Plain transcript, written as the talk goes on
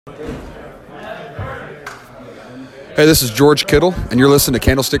Hey, this is George Kittle, and you're listening to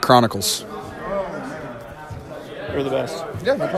Candlestick Chronicles. You're the best. Yeah, no problem.